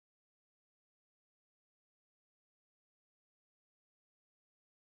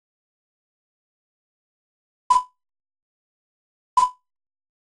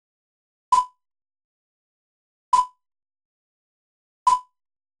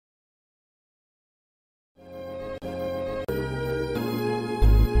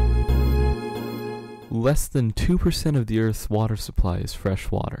Less than 2% of the Earth's water supply is fresh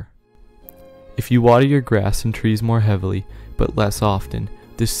water. If you water your grass and trees more heavily, but less often,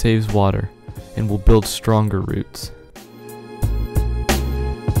 this saves water and will build stronger roots.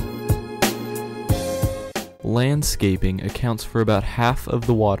 Landscaping accounts for about half of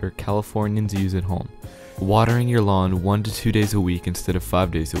the water Californians use at home. Watering your lawn 1 to 2 days a week instead of 5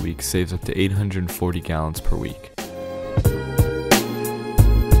 days a week saves up to 840 gallons per week.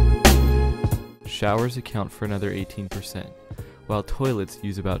 Showers account for another 18%, while toilets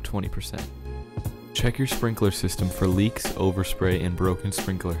use about 20%. Check your sprinkler system for leaks, overspray, and broken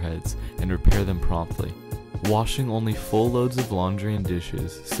sprinkler heads, and repair them promptly. Washing only full loads of laundry and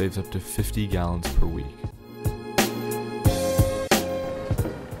dishes saves up to 50 gallons per week.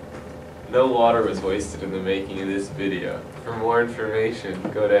 No water was wasted in the making of this video. For more information,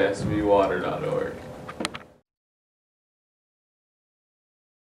 go to sbwater.org.